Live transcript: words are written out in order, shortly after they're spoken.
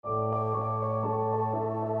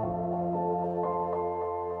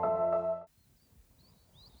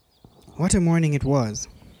What a morning it was.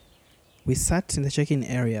 We sat in the check-in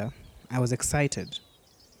area. I was excited.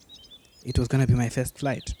 It was going to be my first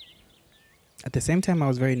flight. At the same time, I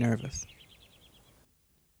was very nervous.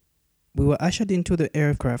 We were ushered into the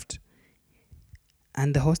aircraft,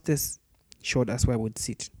 and the hostess showed us where we would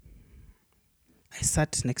sit. I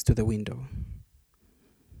sat next to the window,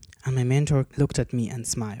 and my mentor looked at me and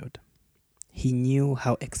smiled. He knew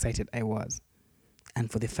how excited I was,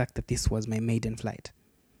 and for the fact that this was my maiden flight,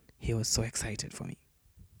 he was so excited for me.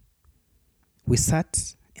 We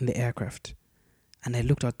sat in the aircraft, and I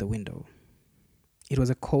looked out the window. It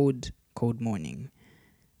was a cold morning,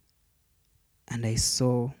 and I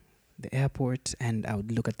saw the airport, and I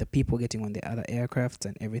would look at the people getting on the other aircrafts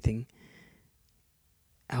and everything.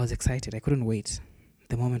 I was excited. I couldn't wait.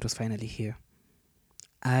 The moment was finally here.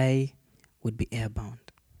 I would be airbound.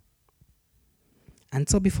 And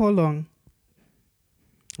so before long,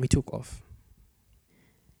 we took off.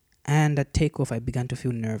 And at takeoff, I began to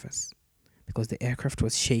feel nervous because the aircraft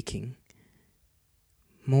was shaking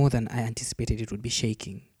more than I anticipated it would be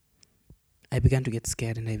shaking. I began to get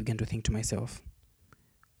scared, and I began to think to myself,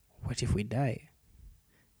 what if we die?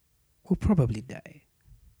 We'll probably die.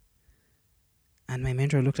 And my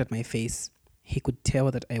mentor looked at my face. He could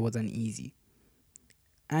tell that I was uneasy.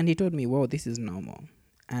 And he told me, well, this is normal.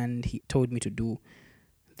 And he told me to do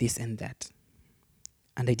this and that.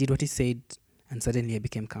 And I did what he said, and suddenly I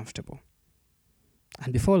became comfortable.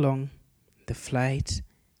 And before long, the flight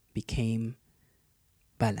became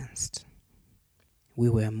balanced. We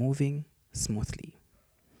were moving smoothly.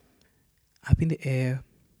 Up in the air,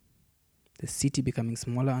 the city becoming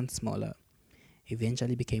smaller and smaller,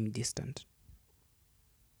 eventually became distant.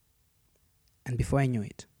 And before I knew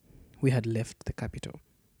it, we had left the capital.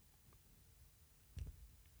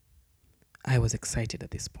 I was excited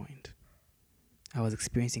at this point. I was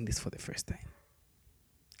experiencing this for the first time.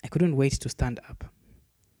 I couldn't wait to stand up,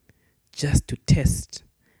 just to test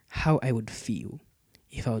how I would feel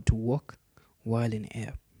if I were to walk while in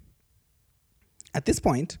air. At this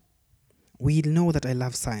point, we know that I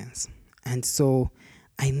love science, and so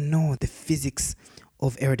I know the physics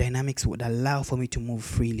of aerodynamics would allow for me to move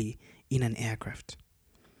freely in an aircraft.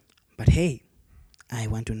 But hey, I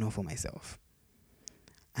want to know for myself.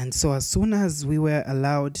 And so as soon as we were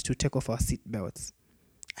allowed to take off our seat belts,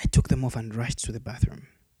 I took them off and rushed to the bathroom.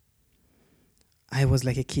 I was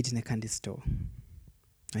like a kid in a candy store.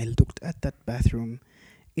 I looked at that bathroom.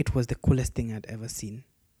 It was the coolest thing I'd ever seen.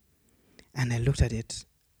 And I looked at it.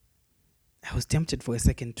 I was tempted for a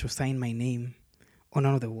second to sign my name on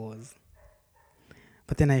one of the walls.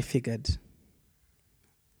 But then I figured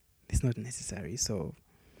it's not necessary, so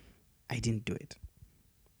I didn't do it.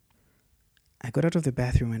 I got out of the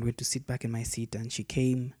bathroom and went to sit back in my seat, and she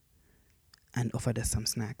came and offered us some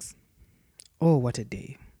snacks. Oh, what a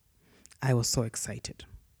day. I was so excited.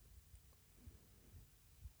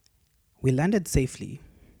 We landed safely,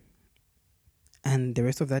 and the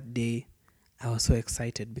rest of that day, I was so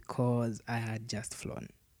excited because I had just flown.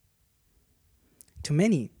 To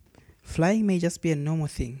many, flying may just be a normal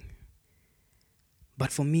thing,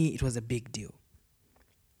 but for me, it was a big deal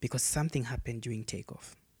because something happened during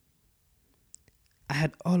takeoff. I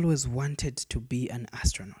had always wanted to be an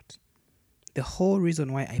astronaut. The whole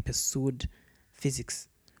reason why I pursued physics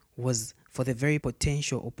was for the very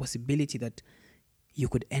potential or possibility that you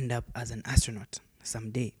could end up as an astronaut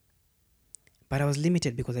someday. But I was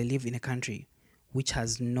limited because I live in a country which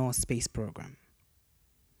has no space program.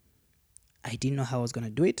 I didn't know how I was going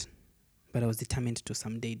to do it, but I was determined to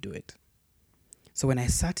someday do it. So when I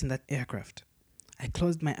sat in that aircraft, I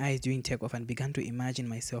closed my eyes during takeoff and began to imagine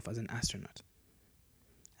myself as an astronaut.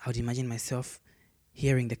 I would imagine myself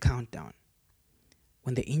hearing the countdown.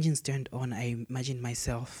 When the engines turned on, I imagined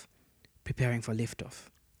myself preparing for liftoff.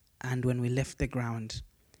 And when we left the ground,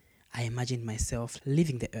 I imagined myself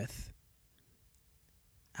leaving the Earth.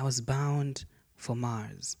 I was bound for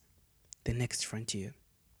Mars, the next frontier.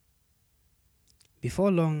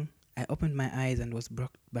 Before long, I opened my eyes and was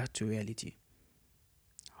brought back to reality.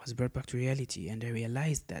 And I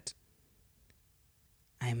realized that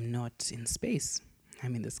I'm not in space.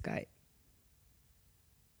 I'm in the sky.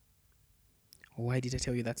 Why did I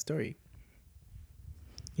tell you that story?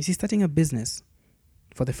 You see, starting a business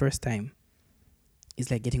for the first time is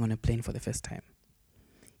like getting on a plane for the first time.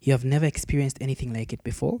 You have never experienced anything like it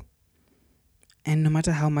before. And no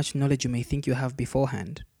matter how much knowledge you may think you have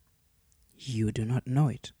beforehand, you do not know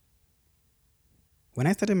it. When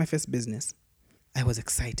I started my first business, I was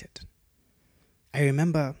excited. I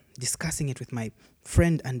remember discussing it with my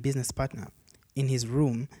friend and business partner in his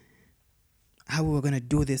room, how we were going to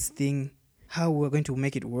do this thing, how we were going to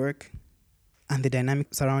make it work. and the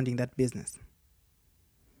dynamic surrounding that business.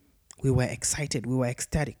 We were excited, we were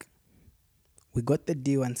ecstatic. We got the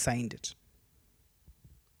deal and signed it.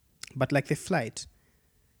 But like the flight,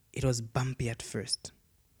 it was bumpy at first,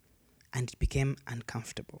 and it became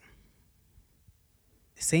uncomfortable.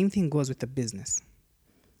 The same thing goes with the business.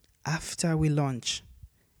 After we launch,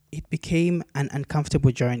 it became an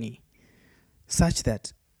uncomfortable journey, such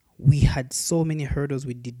that we had so many hurdles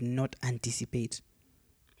we did not anticipate.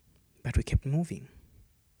 But we kept moving.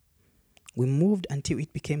 We moved until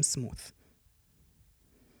it became smooth,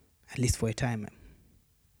 at least for a time.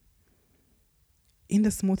 In the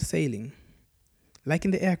smooth sailing, like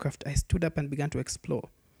in the aircraft, I stood up and began to explore.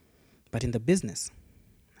 But in the business,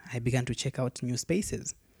 I began to check out new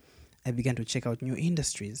spaces. I began to check out new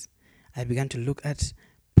industries. I began to look at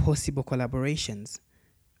possible collaborations,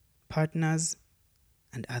 partners,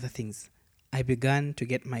 and other things. I began to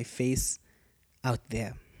get my face out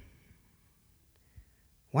there.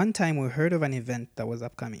 One time we heard of an event that was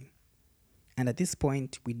upcoming, and at this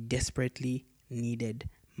point we desperately needed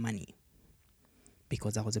money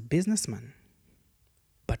because I was a businessman,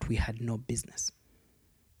 but we had no business.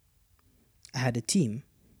 I had a team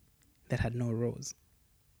that had no roles.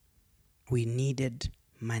 We needed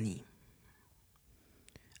money.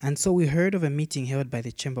 And so we heard of a meeting held by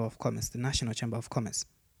the Chamber of Commerce, the National Chamber of Commerce,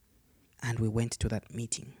 and we went to that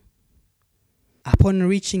meeting. Upon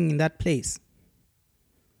reaching in that place,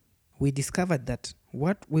 we discovered that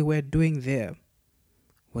what we were doing there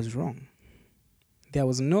was wrong. There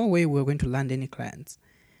was no way we were going to land any clients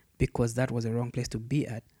because that was the wrong place to be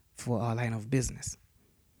at for our line of business.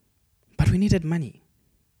 But we needed money.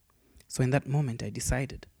 So in that moment, I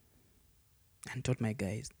decided and told my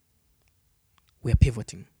guys, we're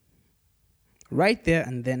pivoting. Right there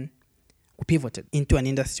and then, we pivoted into an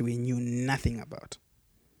industry we knew nothing about.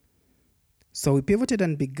 So we pivoted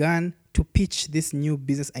and began to pitch this new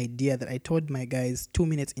business idea that I told my guys 2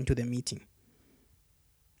 minutes into the meeting.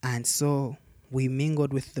 And so we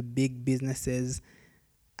mingled with the big businesses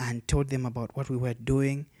and told them about what we were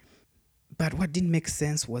doing. But what didn't make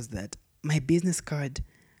sense was that my business card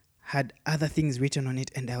had other things written on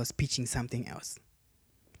it and I was pitching something else.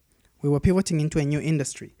 We were pivoting into a new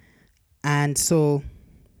industry. And so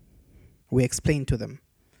we explained to them.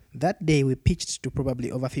 That day we pitched to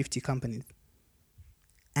probably over 50 companies.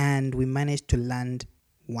 And we managed to land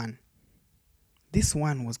one. This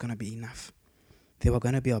one was going to be enough. They were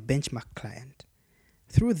going to be our benchmark client.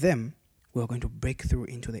 Through them, we were going to break through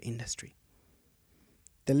into the industry.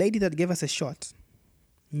 The lady that gave us a shot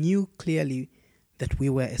knew clearly that we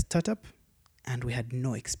were a startup and we had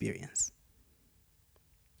no experience.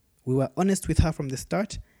 We were honest with her from the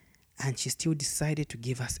start, and she still decided to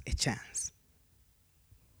give us a chance.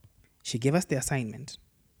 She gave us the assignment,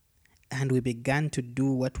 and we began to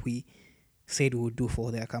do what we said we would do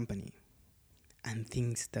for their company. And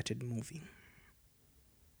things started moving.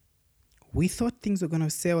 We thought things were going to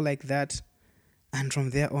sell like that, and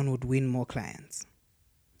from there on would win more clients.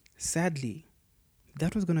 Sadly,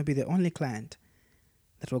 that was going to be the only client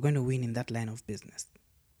that we're going to win in that line of business.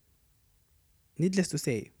 Needless to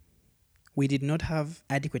say, we did not have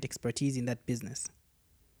adequate expertise in that business.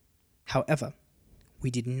 However, we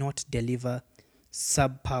did not deliver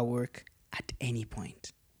subpar work at any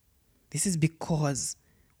point. This is because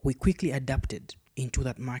we quickly adapted into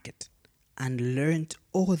that market and learned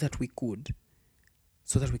all that we could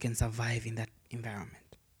so that we can survive in that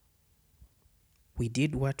environment. We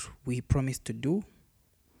did what we promised to do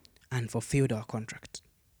and fulfilled our contract.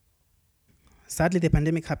 Sadly, the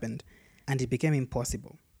pandemic happened and it became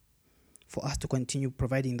impossible for us to continue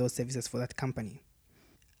providing those services for that company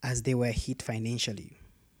as they were hit financially.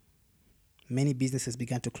 Many businesses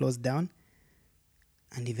began to close down,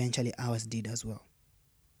 and eventually ours did as well.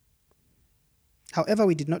 However,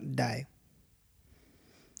 we did not die.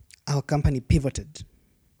 Our company pivoted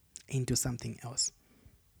into something else,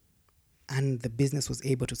 and the business was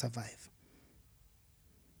able to survive.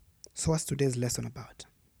 So what's today's lesson about?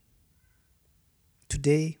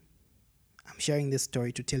 Today, I'm sharing this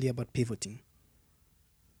story to tell you about pivoting.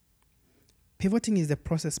 Pivoting is the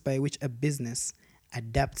process by which a business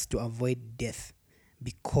adapts to avoid death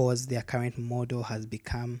because their current model has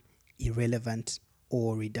become irrelevant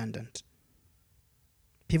or redundant.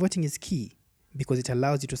 Pivoting is key because it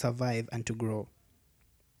allows you to survive and to grow.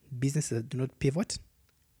 Businesses that do not pivot,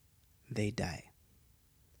 they die.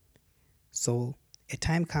 So a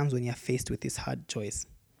time comes when you're faced with this hard choice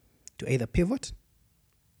to either pivot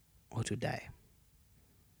or to die.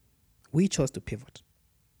 We chose to pivot.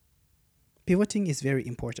 Pivoting is very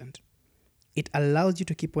important. It allows you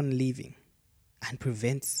to keep on living and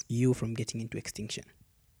prevents you from getting into extinction.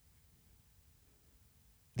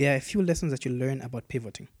 There are a few lessons that you learn about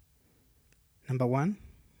pivoting. Number one,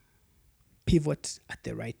 pivot at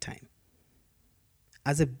the right time.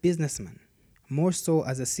 As a businessman, more so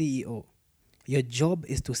as a CEO, your job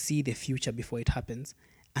is to see the future before it happens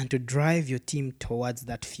and to drive your team towards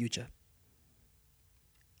that future.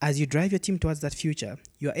 As you drive your team towards that future,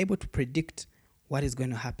 you are able to predict what is going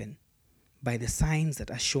to happen by the signs that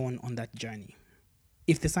are shown on that journey.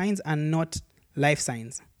 If the signs are not life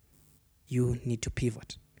signs, you need to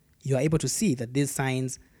pivot. You are able to see that these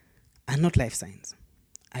signs are not life signs.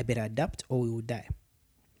 I better adapt or we will die.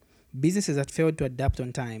 Businesses that failed to adapt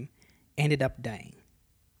on time ended up dying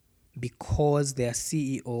because their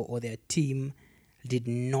CEO or their team did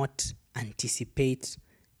not anticipate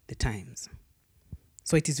the times.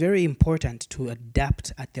 So it is very important to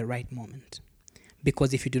adapt at the right moment,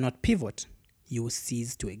 because if you do not pivot, you will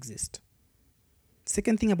cease to exist.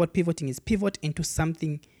 Second thing about pivoting is pivot into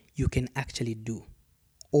something you can actually do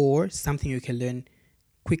or something you can learn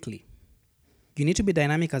quickly. You need to be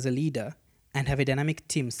dynamic as a leader and have a dynamic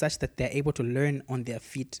team such that they're able to learn on their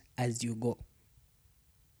feet as you go.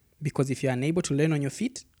 Because if you're unable to learn on your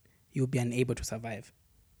feet, you'll be unable to survive.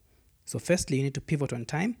 So firstly, you need to pivot on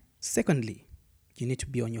time. Secondly, you need to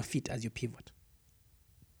be on your feet as you pivot.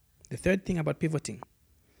 The third thing about pivoting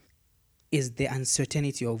is the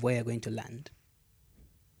uncertainty of where you're going to land.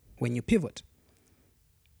 When you pivot,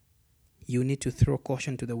 you need to throw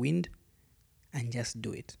caution to the wind and just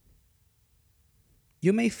do it.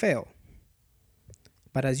 You may fail,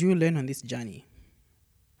 but as you learn on this journey,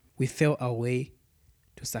 we fail our way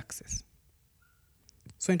to success.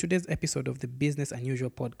 So in today's episode of the Business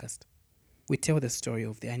Unusual podcast, we tell the story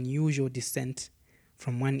of the unusual descent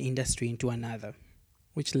from one industry into another,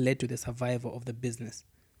 which led to the survival of the business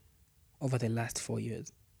over the last 4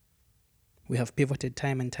 years. We have pivoted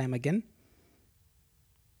time and time again,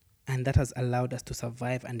 and that has allowed us to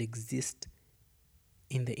survive and exist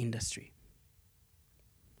in the industry.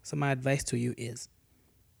 So my advice to you is,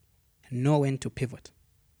 know when to pivot,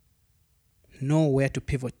 know where to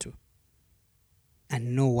pivot to,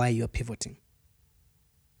 and know why you're pivoting.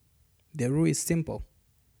 The rule is simple.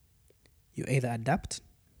 You either adapt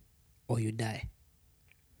or you die.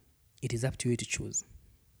 It is up to you to choose.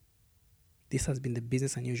 This has been the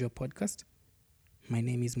Business Unusual podcast. My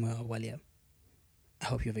name is Moyo Walia. I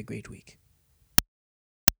hope you have a great week.